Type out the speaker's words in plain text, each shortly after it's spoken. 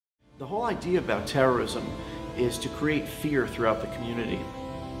The whole idea about terrorism is to create fear throughout the community.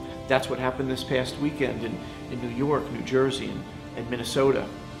 That's what happened this past weekend in New York, New Jersey, and Minnesota.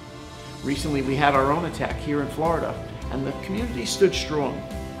 Recently we had our own attack here in Florida, and the community stood strong,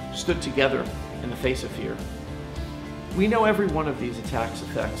 stood together in the face of fear. We know every one of these attacks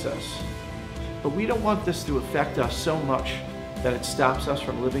affects us, but we don't want this to affect us so much that it stops us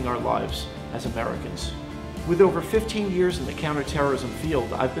from living our lives as Americans. With over 15 years in the counterterrorism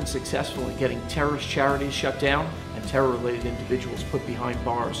field, I've been successful in getting terrorist charities shut down and terror-related individuals put behind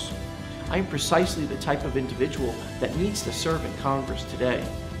bars. I am precisely the type of individual that needs to serve in Congress today.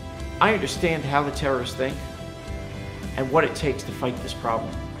 I understand how the terrorists think and what it takes to fight this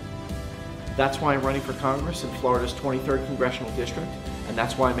problem. That's why I'm running for Congress in Florida's 23rd Congressional District, and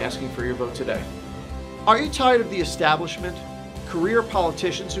that's why I'm asking for your vote today. Are you tired of the establishment, career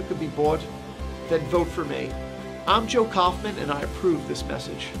politicians who can be bought? Then vote for me. I'm Joe Kaufman, and I approve this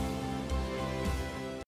message.